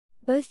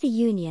both the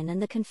Union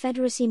and the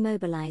Confederacy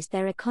mobilized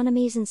their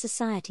economies and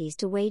societies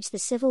to wage the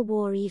Civil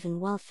War even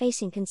while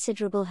facing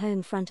considerable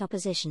home front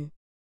opposition.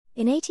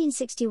 In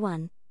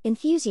 1861,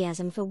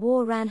 enthusiasm for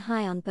war ran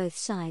high on both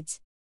sides.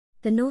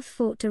 The North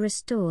fought to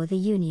restore the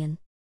Union.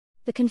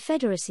 The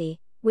Confederacy,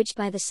 which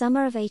by the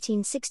summer of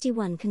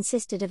 1861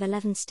 consisted of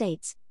 11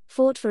 states,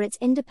 fought for its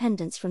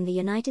independence from the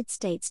United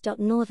States.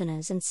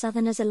 Northerners and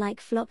Southerners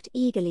alike flocked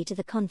eagerly to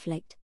the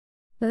conflict.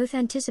 Both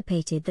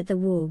anticipated that the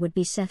war would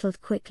be settled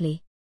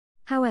quickly.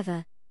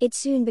 However, it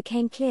soon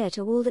became clear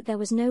to all that there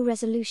was no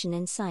resolution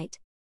in sight.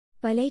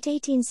 By late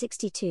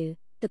 1862,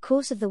 the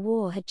course of the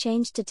war had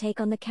changed to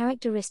take on the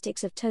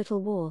characteristics of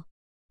total war.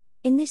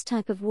 In this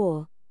type of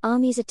war,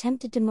 armies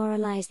attempted to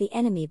demoralize the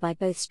enemy by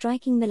both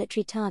striking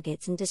military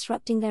targets and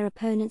disrupting their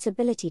opponent's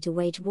ability to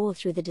wage war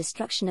through the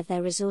destruction of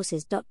their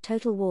resources.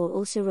 Total war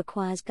also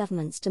requires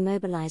governments to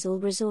mobilize all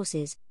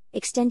resources,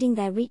 extending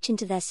their reach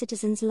into their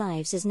citizens'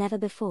 lives as never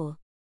before.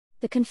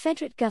 The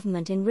Confederate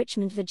government in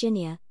Richmond,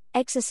 Virginia,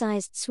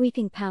 exercised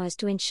sweeping powers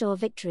to ensure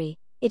victory.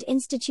 It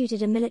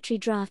instituted a military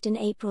draft in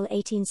April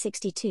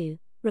 1862,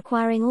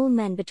 requiring all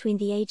men between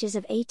the ages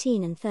of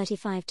 18 and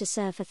 35 to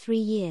serve for 3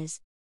 years.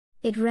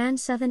 It ran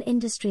Southern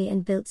industry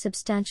and built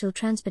substantial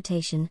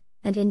transportation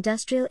and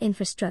industrial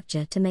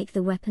infrastructure to make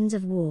the weapons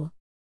of war.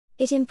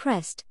 It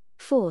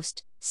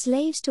forced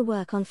slaves to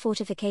work on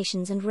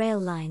fortifications and rail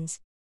lines.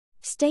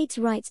 States'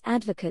 rights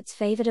advocates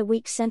favored a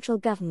weak central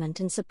government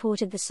and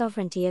supported the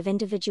sovereignty of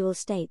individual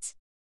states.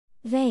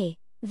 They,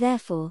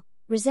 therefore,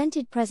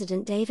 resented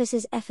President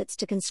Davis's efforts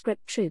to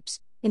conscript troops,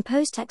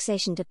 impose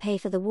taxation to pay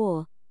for the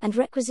war, and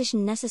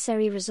requisition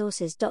necessary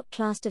resources.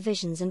 Class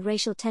divisions and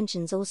racial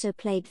tensions also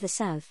plagued the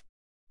South.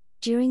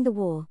 During the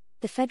war,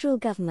 the federal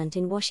government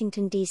in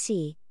Washington,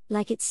 D.C.,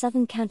 like its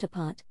Southern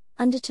counterpart,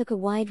 undertook a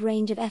wide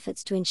range of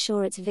efforts to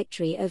ensure its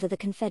victory over the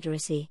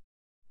Confederacy.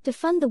 To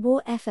fund the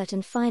war effort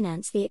and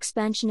finance the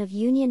expansion of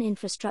Union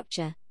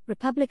infrastructure,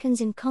 Republicans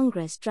in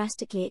Congress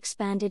drastically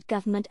expanded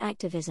government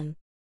activism.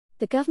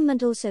 The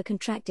government also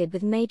contracted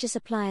with major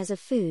suppliers of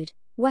food,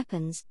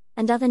 weapons,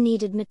 and other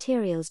needed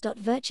materials.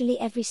 Virtually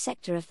every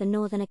sector of the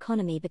Northern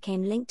economy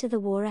became linked to the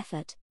war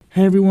effort.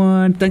 Hey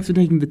everyone, thanks for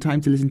taking the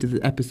time to listen to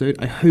this episode.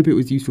 I hope it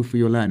was useful for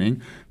your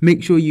learning.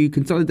 Make sure you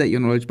consolidate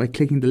your knowledge by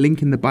clicking the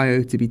link in the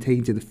bio to be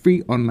taken to the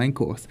free online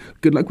course.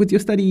 Good luck with your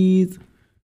studies!